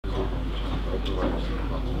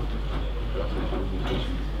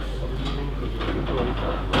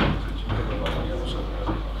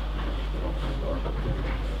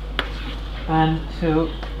And so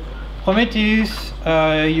Prometheus,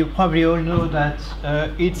 you probably all know that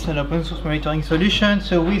it's an open source monitoring solution.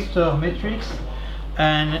 So we store metrics,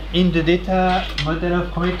 and in the data model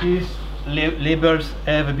of Prometheus, labels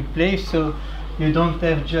have a big place. So you don't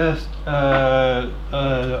have just a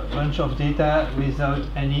bunch of data without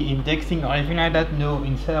any indexing or anything like that. No,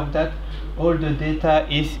 instead of that, all the data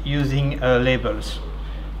is using labels.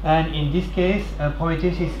 And in this case,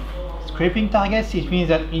 Prometheus is scraping targets. It means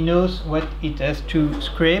that he knows what it has to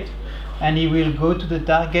scrape, and he will go to the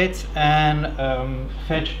targets and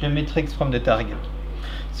fetch the metrics from the target.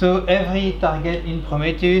 So every target in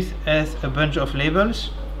Prometheus has a bunch of labels.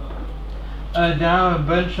 There are a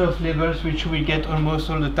bunch of labels which we get almost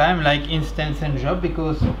all the time, like instance and job,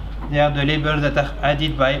 because they are the labels that are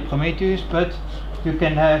added by Prometheus. But you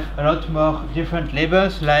can have a lot more different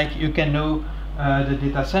labels, like you can know the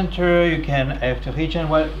data center, you can have the region.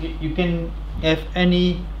 Well, you can have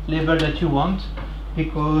any label that you want,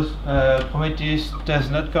 because Prometheus does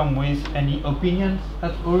not come with any opinions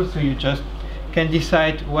at all, so you just can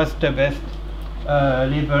decide what's the best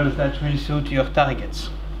labels that will suit your targets.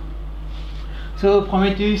 So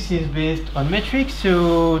Prometheus is based on metrics,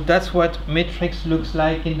 so that's what metrics looks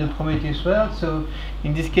like in the Prometheus world. So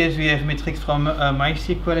in this case we have metrics from a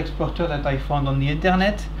MySQL exporter that I found on the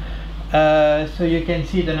internet. So you can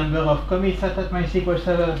see the number of commits that MySQL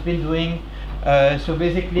server has been doing. So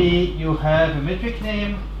basically you have a metric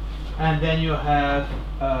name, and then you have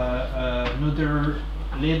another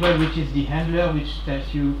label which is the handler, which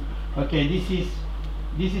tells you, okay, this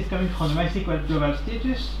is coming from MySQL global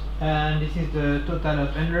status, and this is the total of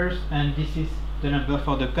handlers, and this is the number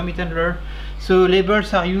for the commit handler. So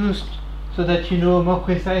labels are used so that you know more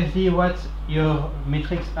precisely what your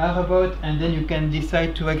metrics are about, and then you can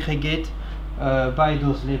decide to aggregate by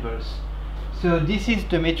those labels. So this is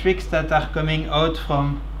the metrics that are coming out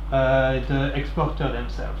from the exporter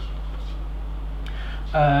themselves.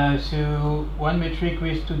 So one metric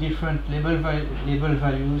with two different label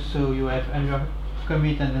values. So you have handler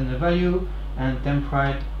commit and then a value, and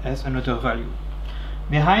template as another value.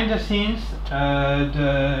 Behind the scenes,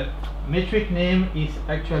 the metric name is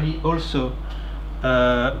actually also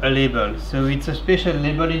a label. So it's a special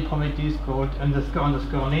label in Prometheus called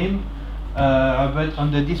 __name. But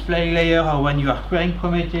on the display layer, or when you are querying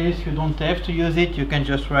Prometheus, you don't have to use it. You can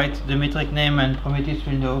just write the metric name, and Prometheus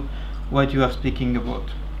will know what you are speaking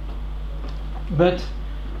about. But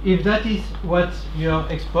if that is what your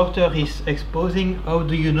exporter is exposing, how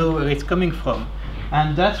do you know where it's coming from?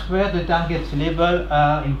 And that's where the targets label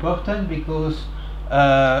are important, because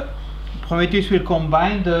Prometheus will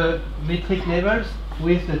combine the metric labels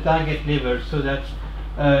with the target labels, so that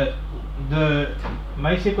the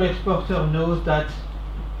MySQL exporter knows that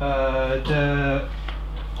the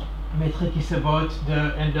metric is about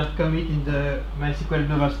the handler commit in the MySQL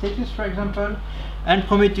global status, for example, and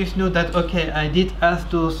Prometheus knows that, okay, I did ask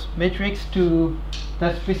those metrics to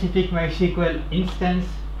that specific MySQL instance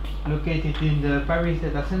located in the Paris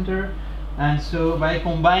data center, and so by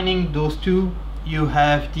combining those two, you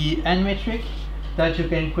have the end metric that you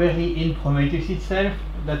can query in Prometheus itself,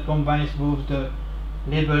 that combines both the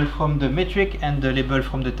label from the metric and the label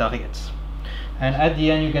from the targets. And at the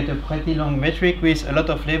end you get a pretty long metric with a lot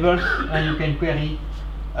of labels, and you can query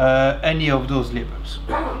any of those labels.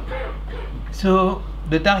 So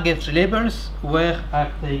the target labels, where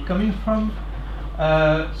are they coming from?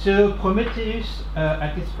 So Prometheus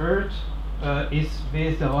at its heart is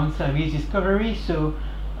based on service discovery. So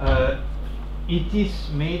it is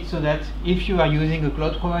made so that if you are using a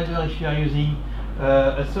cloud provider, if you are using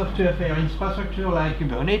a software for your infrastructure like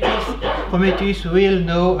Kubernetes, Prometheus will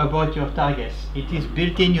know about your targets. It is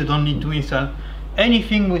built in, you don't need to install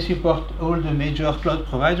anything. We support all the major cloud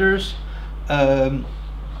providers and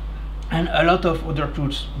a lot of other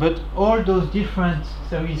tools. But all those different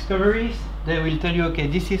service discoveries, they will tell you, okay,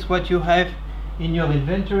 this is what you have in your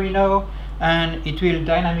inventory now, and it will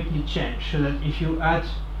dynamically change, so that if you add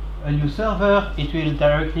a new server, it will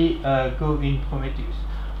directly go in Prometheus.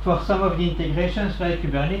 For some of the integrations like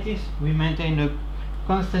Kubernetes, we maintain a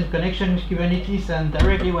constant connection with Kubernetes, and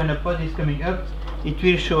directly when a pod is coming up, it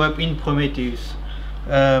will show up in Prometheus.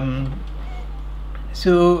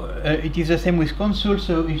 So it is the same with console.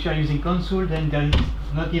 So if you are using console, then there is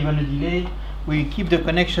not even a delay. We keep the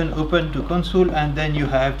connection open to console, and then you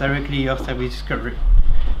have directly your service discovery.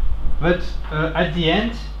 But at the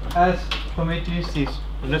end, as Prometheus is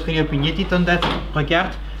not really opinionated on that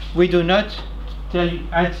regard, we do not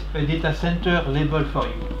add a data center label for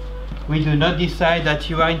you. We do not decide that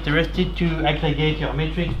you are interested to aggregate your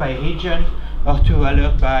metrics by region or to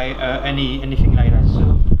alert by anything like that.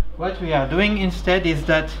 So what we are doing instead is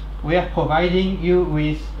that we are providing you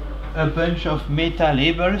with a bunch of meta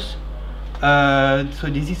labels. So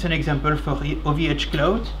this is an example for OVH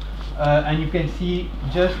Cloud, and you can see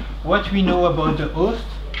just what we know about the host,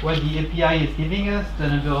 what the API is giving us, the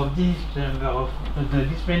number of disks, the number of the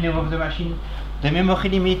display name of the machine, the memory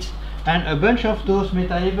limits, and a bunch of those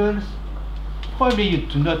meta labels. Probably you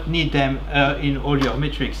do not need them in all your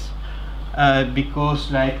metrics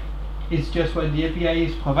because like it's just what the API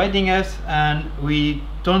is providing us, and we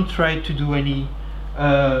don't try to do any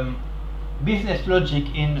business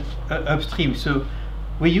logic in upstream. So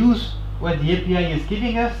we use what the API is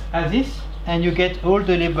giving us as is, and you get all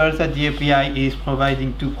the labels that the API is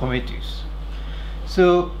providing to Prometheus.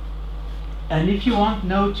 So, and if you want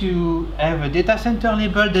now to have a data center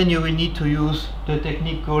label, then you will need to use the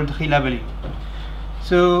technique called relabeling.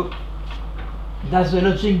 So that's the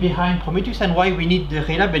logic behind Prometheus and why we need the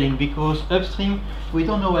relabeling, because upstream we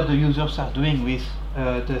don't know what the users are doing with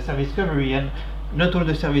the service discovery, and not all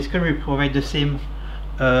the service discovery provide the same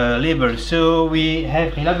label. So we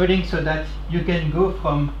have relabeling so that you can go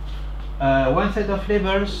from one set of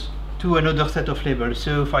labels to another set of labels.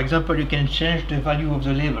 So for example, you can change the value of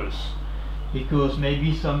the labels because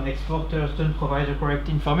maybe some exporters don't provide the correct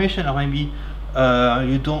information, or maybe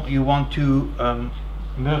you want to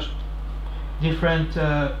merge different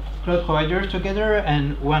cloud providers together,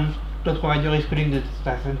 and one cloud provider is calling the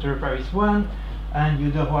data center Paris 1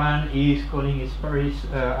 and the other one is calling it Paris,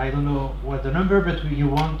 I don't know what the number, but you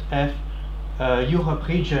want to have Europe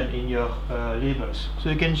region in your labels. So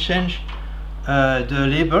you can change the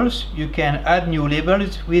labels, you can add new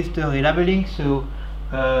labels with the relabeling. So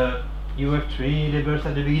you have 3 labels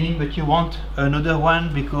at the beginning, but you want another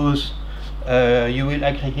one because you will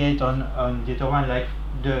aggregate on the other one, like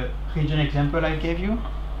the region example I gave you.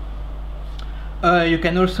 You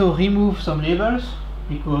can also remove some labels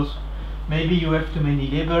because maybe you have too many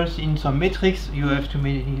labels in some metrics, you have too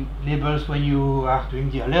many labels when you are doing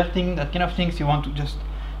the alerting, that kind of things. You want to just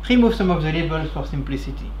remove some of the labels for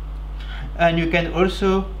simplicity. And you can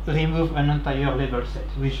also remove an entire label set,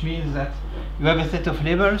 which means that you have a set of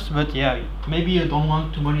labels, but yeah, maybe you don't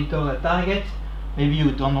want to monitor the target, maybe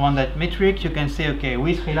you don't want that metric. You can say, okay,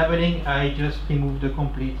 with relabeling I just remove the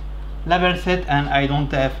complete label set and I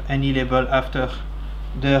don't have any label after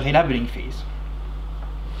the relabeling phase.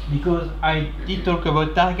 Because I did talk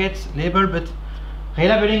about targets label, but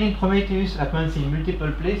relabeling in Prometheus happens in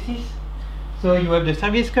multiple places. So you have the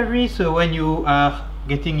service discovery, so when you are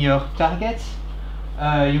getting your targets,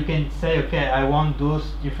 you can say, okay, I want those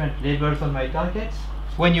different labels on my targets.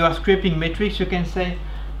 When you are scraping metrics, you can say,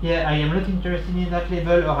 yeah, I am not interested in that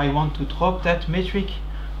label, or I want to drop that metric,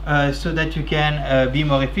 so that you can be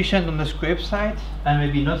more efficient on the scrape side and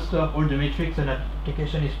maybe not store all the metrics an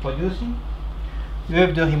application is producing. You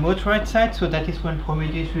have the remote write side, so that is when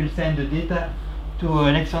Prometheus will send the data to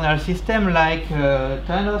an external system like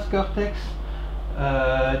Thanos, Cortex.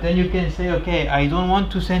 Then you can say, okay, I don't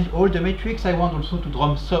want to send all the metrics, I want also to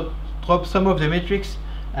drop some of the metrics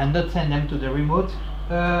and not send them to the remote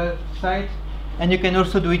side. And you can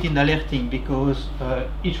also do it in alerting, because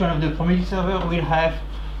each one of the Prometheus server will have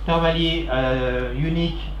normally a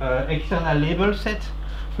unique external label set.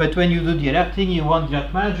 But when you do the alerting, you want the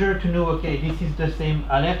alert manager to know, okay, this is the same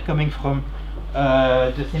alert coming from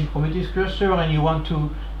the same Prometheus cluster, and you want to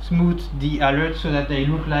smooth the alerts so that they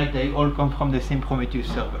look like they all come from the same Prometheus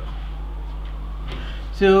server.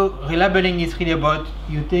 So relabeling is really about,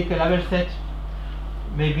 you take a label set,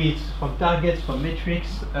 maybe it's from targets, from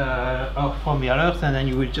metrics, or from the alerts, and then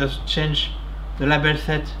you will just change the label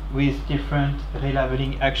set with different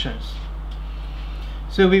relabeling actions.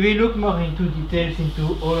 So we will look more into details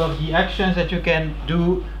into all of the actions that you can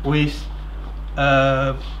do with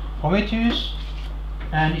Prometheus,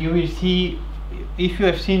 and you will see, if you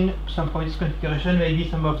have seen some Prometheus configuration, maybe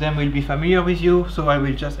some of them will be familiar with you, so I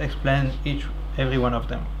will just explain every one of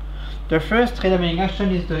them. The first relabeling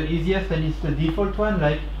action is the easiest, and it's the default one.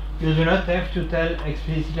 Like, you do not have to tell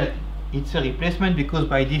explicitly that it's a replacement, because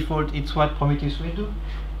by default it's what Prometheus will do,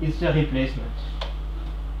 it's the replacement.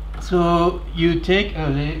 So you take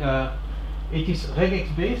it is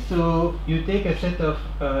regex based, so you take a set of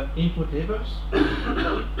input labels.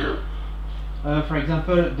 For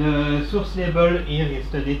example, the source label here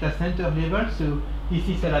is the data center label, so this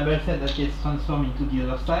is a label set that gets transformed into the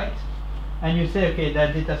other side. And you say, okay,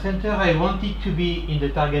 that data center, I want it to be in the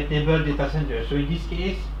target label data center. So in this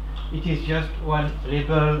case, it is just one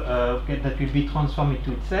label that will be transformed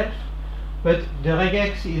into itself. But the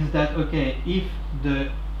regex is that, okay, if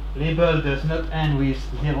the label does not end with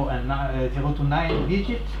 0 to 9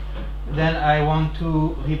 digits, then I want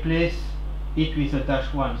to replace it with a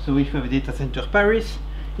 -1. So if you have a data center Paris,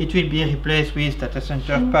 it will be replaced with data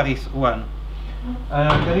center Paris 1.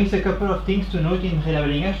 There is a couple of things to note in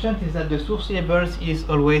relabeling actions is that the source labels is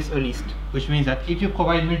always a list, which means that if you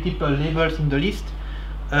provide multiple labels in the list,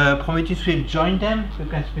 Prometheus will join them. So you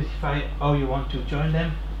can specify how you want to join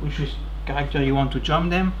them, which character you want to join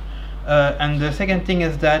them. And the second thing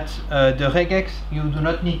is that the regex, you do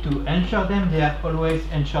not need to ensure them, they are always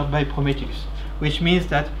ensured by Prometheus, which means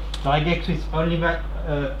that the regex is only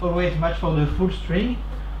always match for the full string.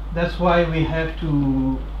 That's why we have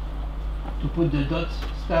to put the dot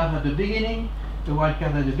star at the beginning, the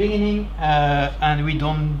wildcard at the beginning, and we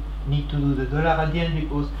don't need to do the dollar at the end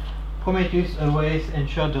because Prometheus always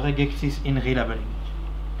ensures the regexes in relabeling.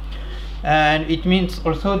 And it means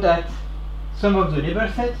also that some of the label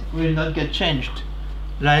set will not get changed.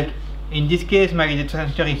 Like in this case, my data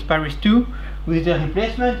center is Paris 2. With the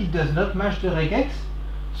replacement, it does not match the regex,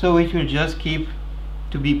 so it will just keep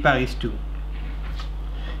to be Paris 2.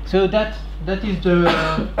 So that is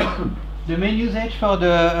the main usage for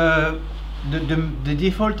the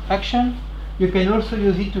default action. You can also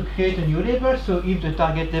use it to create a new label. So if the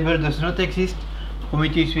target label does not exist,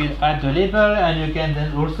 Prometheus will add the label, and you can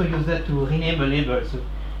then also use that to rename a label. So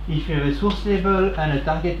if you have a source label and a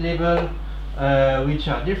target label which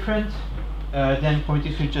are different, then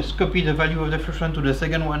Prometheus will just copy the value of the first one to the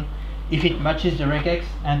second one if it matches the regex,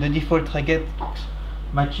 and the default regex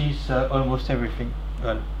matches almost everything.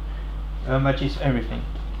 Matches everything.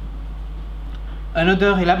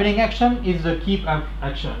 Another relabeling action is the keep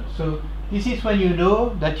action. So this is when you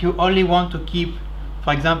know that you only want to keep,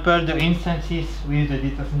 for example, the instances with the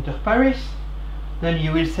data center Paris. Then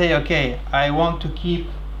you will say, okay, I want to keep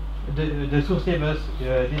the source labels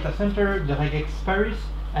data center, the regex Paris,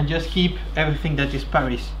 and just keep everything that is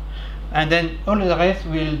Paris. And then all the rest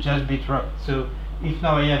will just be dropped. So if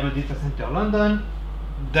now I have a data center London,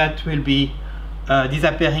 that will be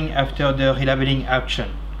disappearing after the relabeling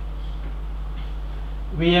action.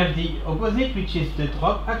 We have the opposite, which is the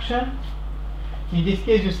drop action. In this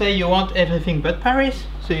case, you say you want everything but Paris,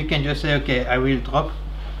 so you can just say, okay, I will drop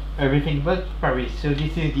everything but Paris. So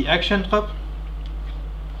this is the action drop.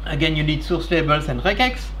 Again, you need source labels and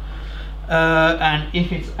regex, and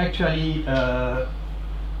if it's actually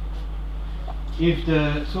if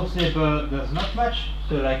the source label does not match,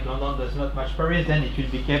 so like London does not match Paris, then it will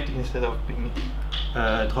be kept instead of being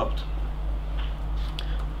dropped.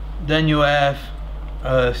 Then you have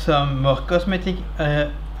some more cosmetic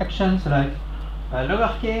actions like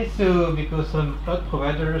lowercase. So because some cloud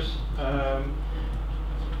providers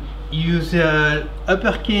use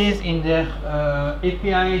uppercase in their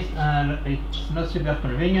APIs, and it's not super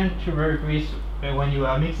convenient to work with when you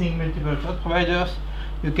are mixing multiple cloud providers.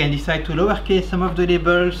 You can decide to lowercase some of the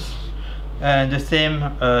labels, and the same,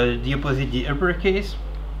 the opposite, the uppercase.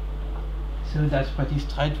 So that's pretty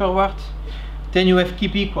straightforward. Then you have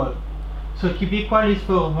keep equal. So keep equal is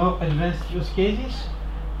for more advanced use cases.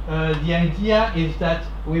 The idea is that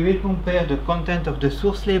we will compare the content of the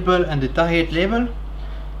source label and the target label,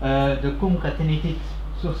 the concatenated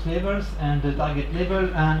source labels and the target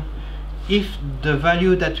label, and if the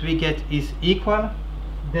value that we get is equal,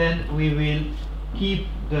 then we will keep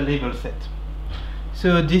the label set.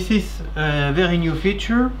 So this is a very new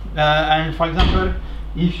feature, and for example,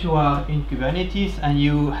 if you are in Kubernetes and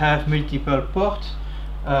you have multiple ports,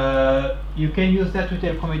 you can use that to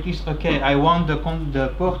tell Prometheus, okay, I want the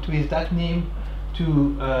port with that name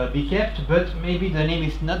to be kept, but maybe the name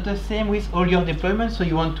is not the same with all your deployments, so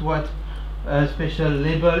you want to add a special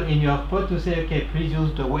label in your port to say, okay, please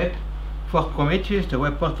use the web for Prometheus, the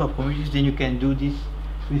web port for Prometheus. Then you can do this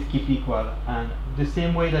with keep equal, and the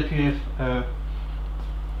same way that we have.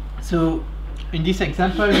 So in this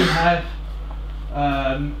example, we have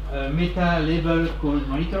a meta label called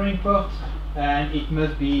monitoring port, and it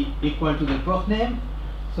must be equal to the port name.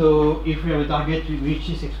 So if we have a target which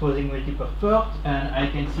is exposing multiple ports, and I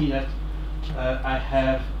can see that I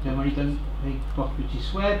have the monitoring port which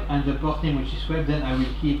is web and the port name which is web, then I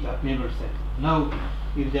will keep that label set. Now,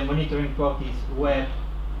 if the monitoring port is web,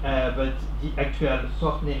 but the actual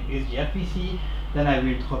port name is the RPC, then I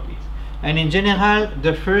will drop it. And in general,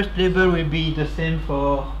 the first label will be the same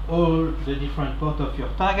for all the different ports of your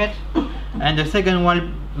target, and the second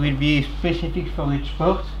one will be specific for each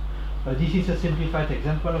port. This is a simplified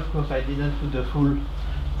example. Of course, I didn't put the full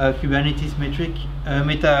Kubernetes metric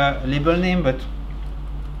meta label name, but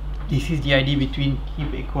this is the idea between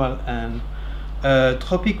keep equal and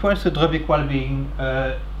drop equal. So drop equal being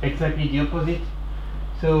exactly the opposite.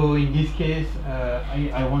 So in this case,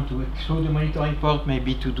 I want to exclude the monitoring port,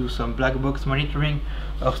 maybe to do some black box monitoring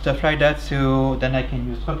or stuff like that. So then I can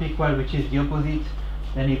use drop equal, which is the opposite.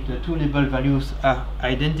 then if the two label values are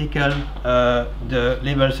identical, the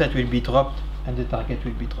label set will be dropped and the target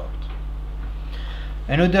will be dropped.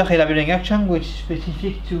 Another relabeling action which is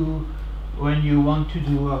specific to when you want to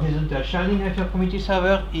do horizontal sharding at your community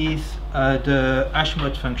server is the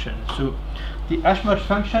hashmod function. So the hashmod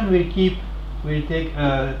function will take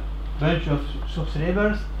a bunch of source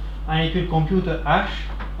labels and it will compute a hash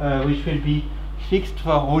which will be fixed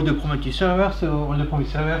for all the Prometheus servers. So all the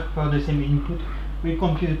Prometheus servers for the same input will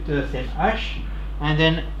compute the same hash, and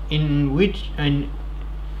then in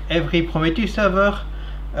every Prometheus server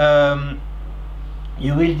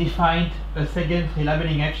you will define a second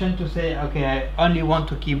relabeling action to say, okay, I only want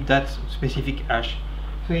to keep that specific hash.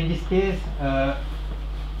 So in this case,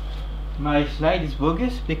 my slide is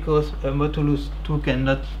bogus because a Modulus 2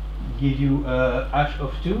 cannot give you a hash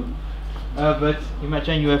of 2. But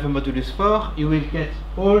imagine you have a Modulus 4, you will get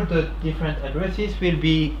all the different addresses will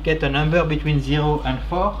get a number between 0 and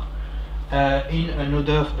 4 in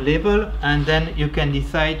another label, and then you can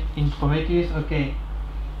decide in Prometheus, okay,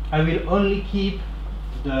 I will only keep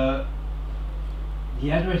the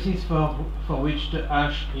addresses for which the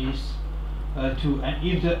hash is 2, and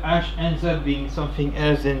if the hash ends up being something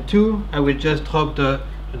else than 2, I will just drop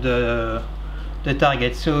the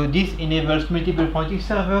target. So this enables multiple Prometheus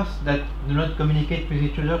servers that do not communicate with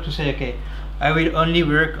each other to say, okay, I will only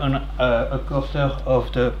work on a quarter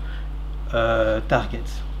of the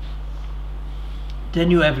targets.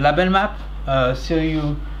 Then you have label map. So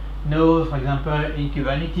you know, for example, in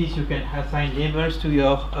Kubernetes you can assign labels to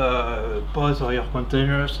your pods or your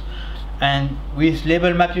containers, and with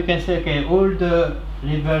label map you can say, okay, all the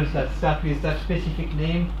labels that start with that specific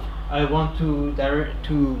name, I want to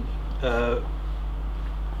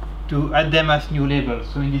add them as new labels.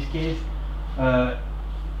 So in this case,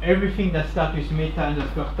 everything that starts with meta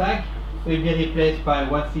underscore tag will be replaced by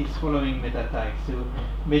what is following meta tag. So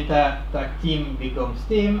meta tag team becomes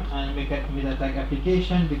team, and meta tag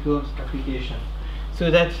application becomes application. So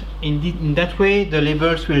that in that way the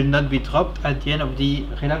labels will not be dropped at the end of the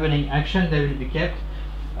relabeling action. They will be kept.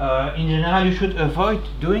 In general, you should avoid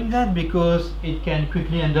doing that because it can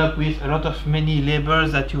quickly end up with a lot of many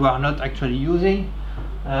labels that you are not actually using.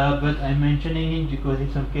 But I'm mentioning it because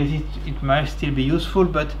in some cases it might still be useful,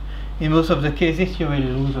 but in most of the cases you will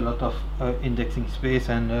lose a lot of indexing space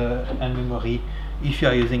and memory if you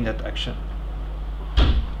are using that action.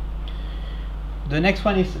 The next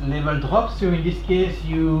one is label drop. So in this case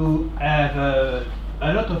you have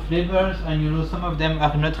a lot of labels, and you know some of them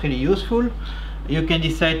are not really useful. You can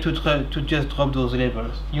decide to just drop those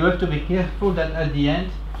labels. You have to be careful that at the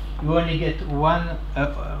end you only get one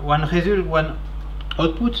result, one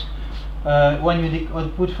output, one unique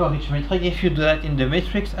output for each metric. If you do that in the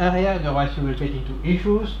metrics area, otherwise you will get into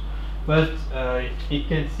issues, but it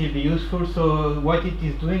can still be useful. So what it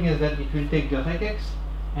is doing is that it will take the regex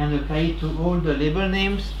and apply it to all the label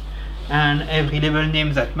names, and every label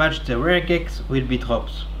name that match the regex will be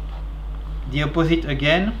dropped. The opposite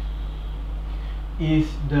again is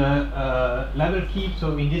the label keep.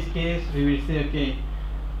 So in this case we will say, okay,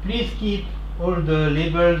 please keep all the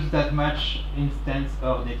labels that match instance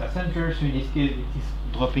or data center. So in this case it is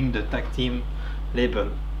dropping the tag team label.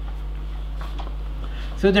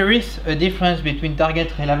 So there is a difference between target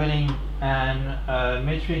relabeling and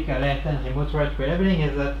metric, alert, and remote write relabeling,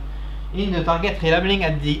 is that in the target relabeling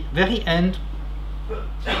at the very end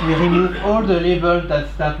we remove all the labels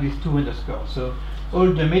that start with 2 underscore. So all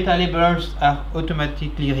the meta labels are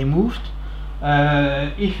automatically removed.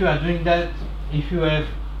 If you are doing that, if you have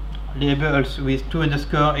labels with 2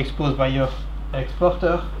 underscore exposed by your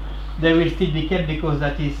exporter, they will still be kept because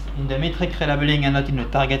that is in the metric relabeling and not in the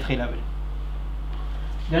target relabeling.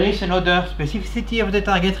 There is another specificity of the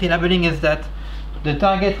target relabeling, is that the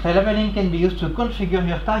target relabeling can be used to configure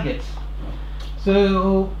your targets.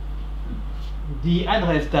 So the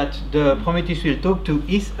address that the Prometheus will talk to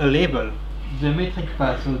is a label. The metric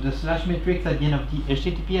path, so the slash metrics at the end of the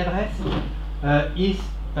HTTP address is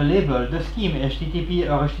a label. The scheme HTTP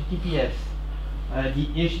or HTTPS, the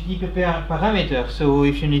HTTP parameter. So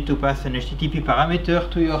if you need to pass an HTTP parameter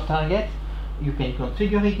to your target, you can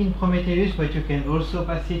configure it in Prometheus, but you can also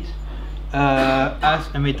pass it as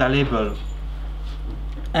a meta label.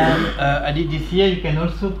 And I did this here, you can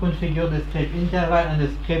also configure the scrape interval and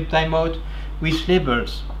the scrape timeout with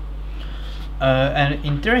labels. And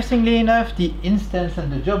interestingly enough, the instance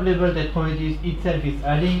and the job label that Prometheus itself is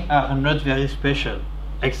adding are not very special,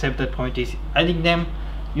 except that Prometheus is adding them.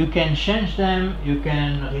 You can change them, you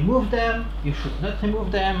can remove them, you should not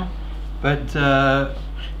remove them, but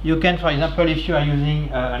you can, for example, if you are using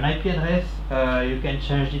an IP address, you can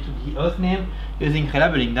change it to the host name using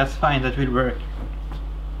relabeling. That's fine, that will work.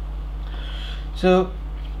 So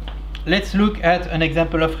let's look at an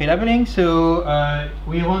example of relabeling. So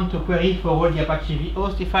we want to query for all the Apache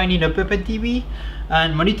vhosts defined in a Puppet DB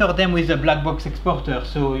and monitor them with a black box exporter.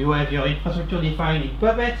 So you have your infrastructure defined in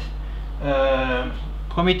Puppet.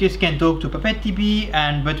 Prometheus can talk to Puppet DB,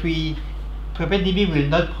 but Puppet DB will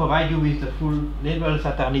not provide you with the full labels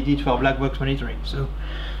that are needed for black box monitoring. So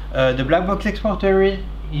the black box exporter,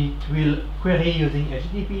 it will query using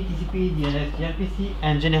HTTP, TCP, DNS, gRPC,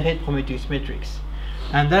 and generate Prometheus metrics.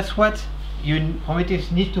 And that's what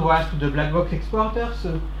Prometheus needs to ask to the black box exporter.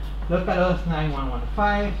 So localhost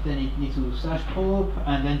 9115, then it needs to /probe,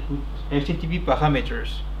 and then put HTTP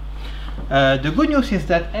parameters. The good news is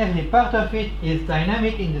that every part of it is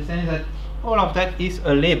dynamic in the sense that all of that is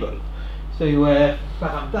a label. So you have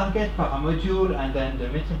param target, param module, and then the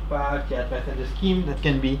metric path, the address, and the scheme that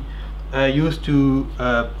can be used to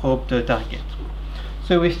probe the target.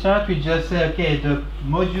 So we start with just say, okay, the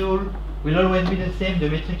module will always be the same, the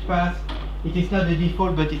metric path. It is not the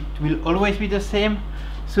default, but it will always be the same.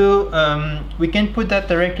 So we can put that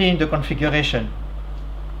directly in the configuration.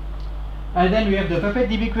 And then we have the Puppet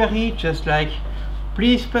DB query, just like,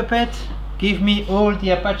 please Puppet, give me all the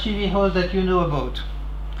Apache vhosts that you know about.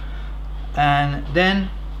 And then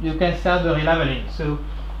you can start the relabeling. So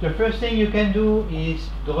the first thing you can do is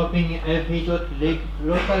dropping every local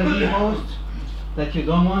vhost that you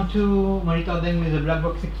don't want to monitor them with a black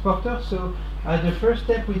box exporter. So as the first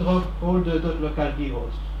step, we drop all the .local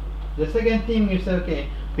vhosts. The second thing is, okay,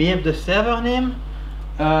 we have the server name,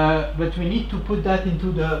 but we need to put that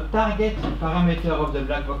into the target parameter of the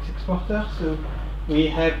black box exporter. So we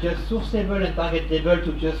have just source label and target label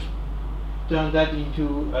to just turn that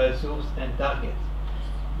into source and target.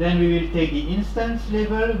 Then we will take the instance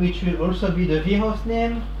label, which will also be the vhost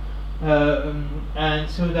name, and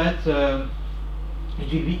so that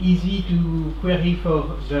it will be easy to query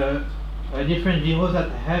for the different vhosts that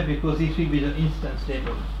I have, because this will be the instance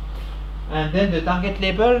label. And then the target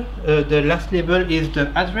label, the last label is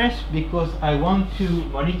the address, because I want to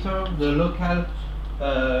monitor the local,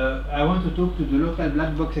 I want to talk to the local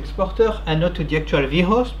black box exporter and not to the actual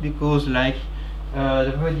vhost, because like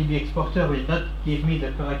the DB exporter will not give me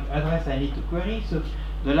the correct address I need to query. So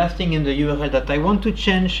the last thing in the URL that I want to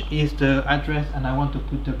change is the address, and I want to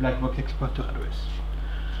put the black box exporter address.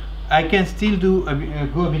 I can still do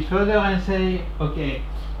go a bit further and say, okay,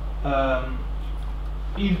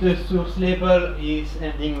 if the source label is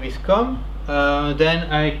ending with com, then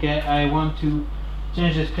I want to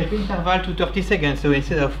change the script interval to 30 seconds. So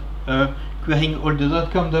instead of querying all the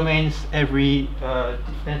 .com domains every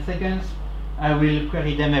 10 seconds, I will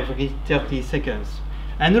query them every 30 seconds.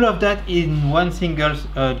 And all of that in one single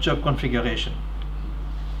job configuration.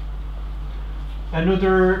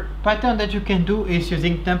 Another pattern that you can do is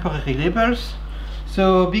using temporary labels.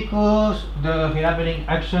 So because the relabeling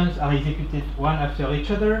actions are executed one after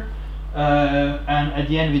each other, and at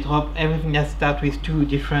the end we drop everything that starts with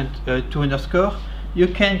two underscore, you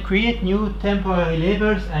can create new temporary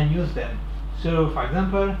labels and use them. So for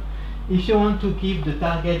example, if you want to keep the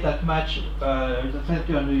target that match the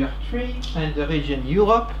center New York 3 and the region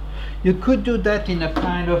Europe, you could do that in a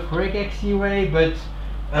kind of regexy way, but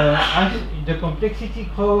as the complexity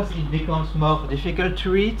grows, it becomes more difficult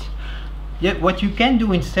to read. Yet what you can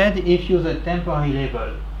do instead is use a temporary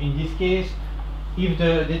label. In this case, if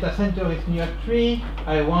the data center is New York 3,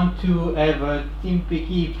 I want to have a team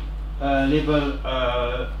keep label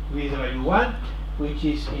with value 1, which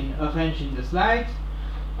is in orange in the slides.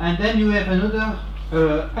 And then you have another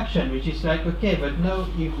action, which is like, okay, but now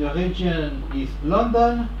if the region is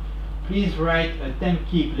London, please write a temp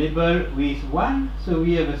keep label with 1. So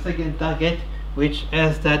we have a second target which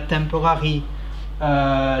has that temporary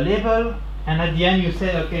label, and at the end you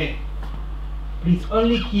say, okay, please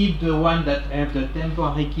only keep the one that have the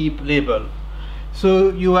temporary keep label. So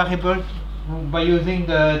you are able, by using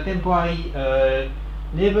the temporary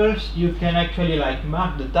labels, you can actually like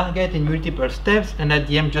mark the target in multiple steps, and at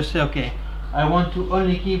the end just say, okay, I want to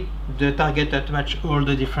only keep the target that match all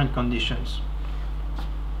the different conditions.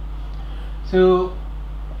 So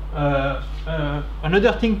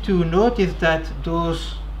another thing to note is that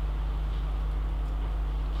those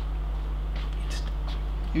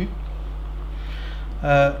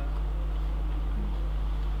the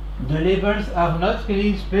labels are not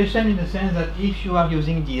really special in the sense that if you are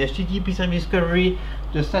using the HTTP service discovery,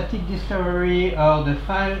 the static discovery, or the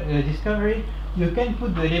file discovery, you can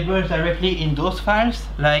put the labels directly in those files.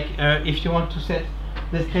 Like if you want to set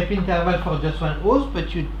the script interval for just one host,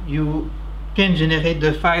 but you can generate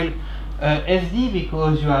the file SD,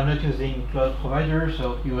 because you are not using cloud provider,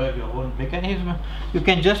 so you have your own mechanism. You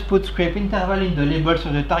can just put scrape interval in the labels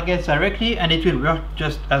of the targets directly, and it will work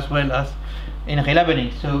just as well as in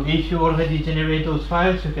relabeling. So if you already generate those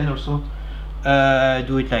files, you can also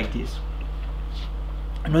do it like this.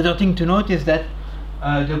 Another thing to note is that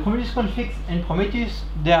the Prometheus configs in Prometheus,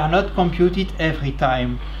 they are not computed every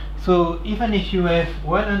time. So even if you have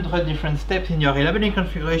 100 different steps in your relabeling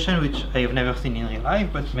configuration, which I have never seen in real life,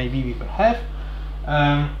 but maybe people have,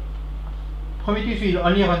 Prometheus will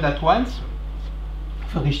only run that once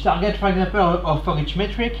for each target, for example, or for each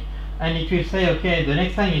metric, and it will say, okay, the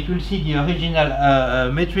next time it will see the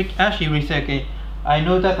original metric hash, it will say, okay, I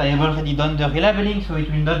know that I have already done the relabeling, so it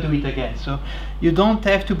will not do it again. So you don't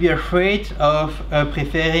have to be afraid of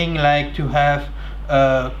preferring like to have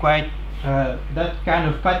that kind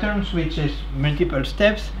of patterns, which is multiple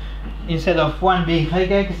steps, instead of one big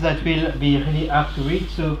regex that will be really hard to read.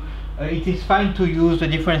 So it is fine to use the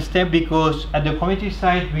different steps, because at the Prometheus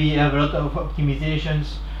side we have a lot of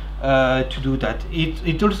optimizations to do that.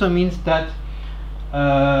 It also means that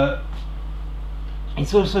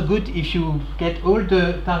it's also good if you get all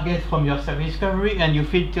the targets from your service discovery and you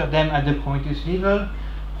filter them at the Prometheus level,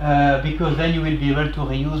 because then you will be able to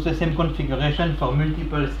reuse the same configuration for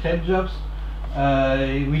multiple step jobs,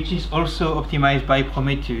 which is also optimized by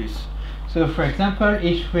Prometheus. So for example,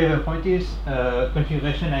 if we have a Prometheus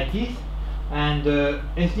configuration like this, and the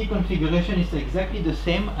SD configuration is exactly the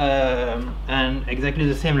same, and exactly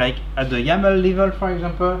the same like at the YAML level, for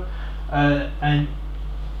example, and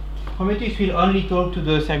Prometheus will only talk to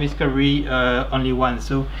the service discovery only once.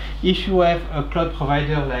 So if you have a cloud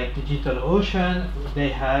provider like DigitalOcean, they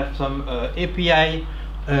have some API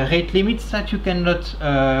rate limits that you cannot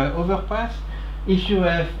overpass. If you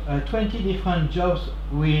have 20 different jobs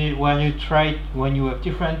where you try, when you have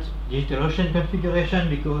different DigitalOcean configuration,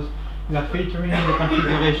 because you are filtering in the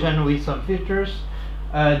configuration with some filters,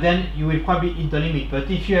 then you will probably hit the limit. But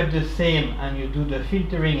if you have the same and you do the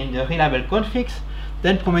filtering in the relabel configs,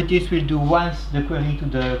 then Prometheus will do once the query to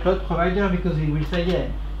the cloud provider, because it will say, yeah,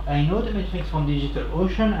 I know the metrics from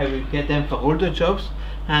DigitalOcean, I will get them for all the jobs,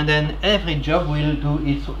 and then every job will do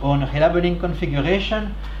its own relabeling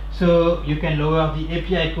configuration, so you can lower the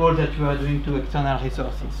API call that you are doing to external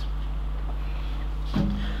resources.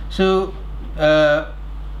 So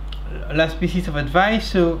last pieces of advice,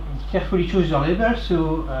 so carefully choose your labels.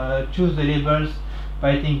 So choose the labels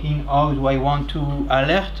by thinking, how do I want to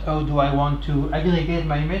alert, how do I want to aggregate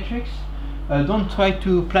my metrics. Don't try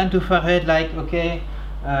to plan too far ahead, like, okay,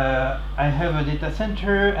 I have a data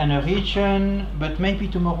center and a region, but maybe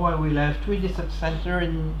tomorrow I will have 3 data centers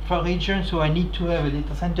for region, so I need to have a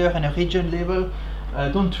data center and a region label.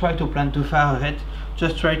 Don't try to plan too far ahead,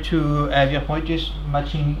 just try to have your Prometheus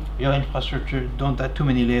matching your infrastructure. Don't add too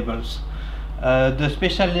many labels. The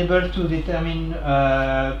special label to determine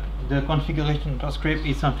the configuration per script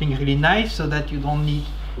is something really nice, so that you don't need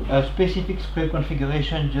a specific script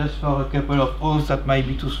configuration just for a couple of hosts that might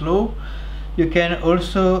be too slow. You can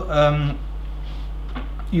also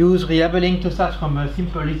use relabeling to start from a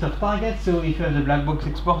simple list of targets. So if you have the black box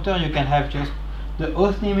exporter, you can have just the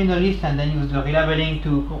host name in the list and then use the relabeling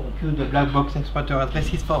to compute the black box exporter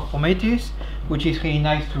addresses for Prometheus, which is really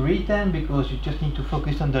nice to retain, because you just need to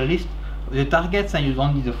focus on the list of the targets and you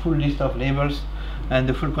don't need the full list of labels and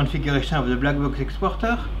the full configuration of the black box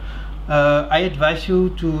exporter. I advise you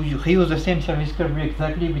to reuse the same service discovery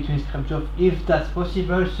exactly between script jobs if that's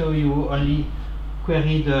possible, so you only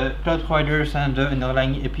query the cloud providers and the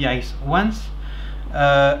underlying APIs once.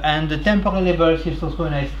 And the temporal labels is also a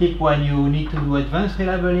nice tip when you need to do advanced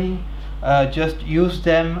relabeling. Just use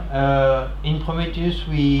them. In Prometheus,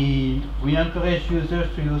 we encourage users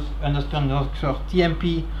to use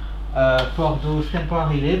 _TMP for those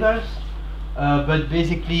temporary labels. But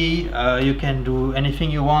basically, you can do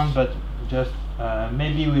anything you want, but just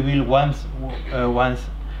maybe we will once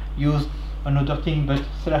use another thing, but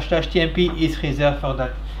 /TMP is reserved for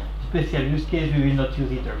that special use case. We will not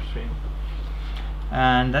use it upstream.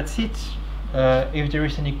 And that's it. If there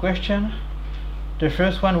is any question, the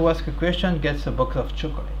first one who asks a question gets a box of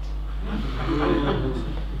chocolate.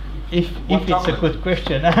 if it's a good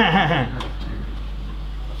question.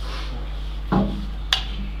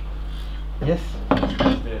 Yes?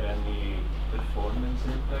 Is there any performance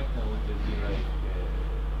impact, and would there be like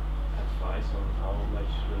advice on how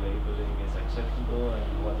much relabeling is acceptable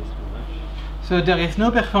and what is too much? So there is no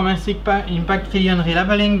performance impact really on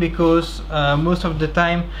relabeling, because most of the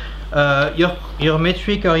time your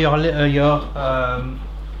metric or your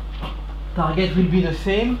target will be the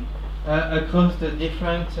same across the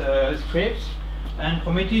different scripts. And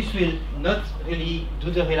Prometheus will not really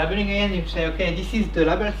do the relabeling again. You say, okay, this is the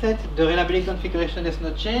label set, the relabeling configuration has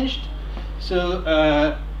not changed. So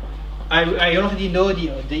I already know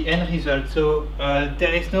the end result. So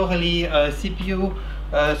there is no really CPU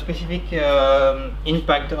specific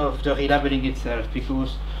impact of the relabeling itself,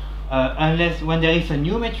 because unless when there is a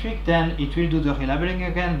new metric, then it will do the relabeling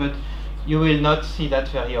again, but you will not see that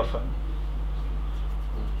very often.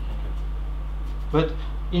 But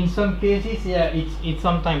in some cases, yeah, it's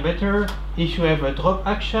sometimes better if you have a drop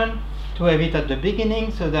action to have it at the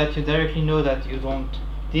beginning, so that you directly know that you don't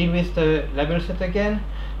deal with the label set again.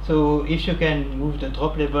 So if you can move the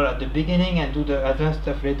drop label at the beginning and do the advanced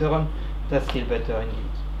stuff later on, that's still better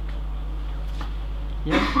indeed.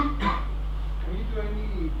 Yes? Can you do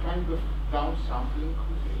any kind of downsampling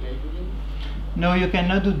with relabeling? No, you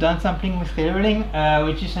cannot do downsampling with relabeling,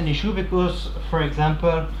 which is an issue because, for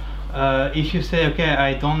example, if you say, okay,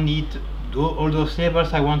 I don't need all those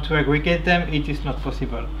labels, I want to aggregate them, it is not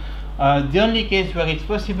possible. The only case where it's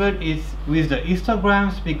possible is with the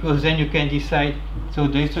histograms, because then you can decide. So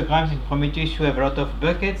the histograms in Prometheus, you have a lot of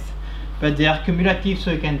buckets, but they are cumulative,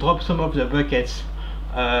 so you can drop some of the buckets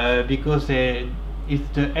because it's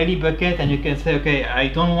the LE bucket, and you can say, okay, I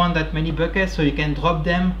don't want that many buckets, so you can drop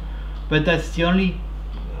them. But that's the only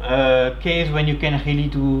case when you can really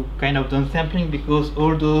do kind of downsampling, because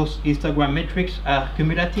all those histogram metrics are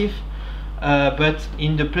cumulative. But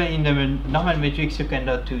in the normal metrics, you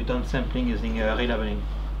cannot do downsampling using relabeling.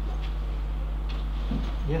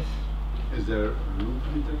 Yes? Is there loop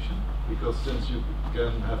detection? Because since you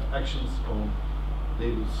can have actions on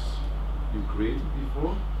labels you created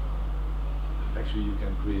before, actually you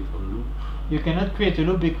can create a loop. You cannot create a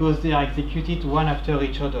loop because they are executed one after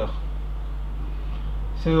each other.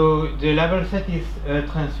 So the label set is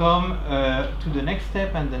transformed to the next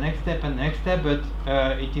step and the next step and the next step, but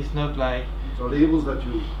it is not like... So labels that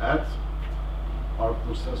you add are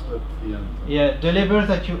processed at the end? Yeah, the labels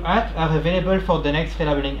that you add are available for the next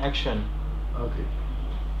relabeling action. Okay.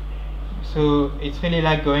 So it's really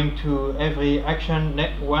like going to every action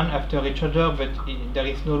one after each other, but there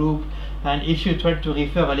is no loop. And if you try to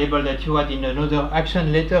refer a label that you add in another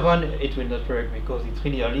action later on, it will not work because it's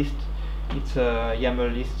really a list. It's a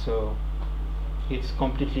YAML list, so it's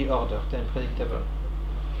completely ordered and predictable.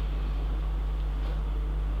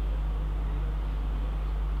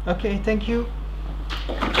 Okay, thank you.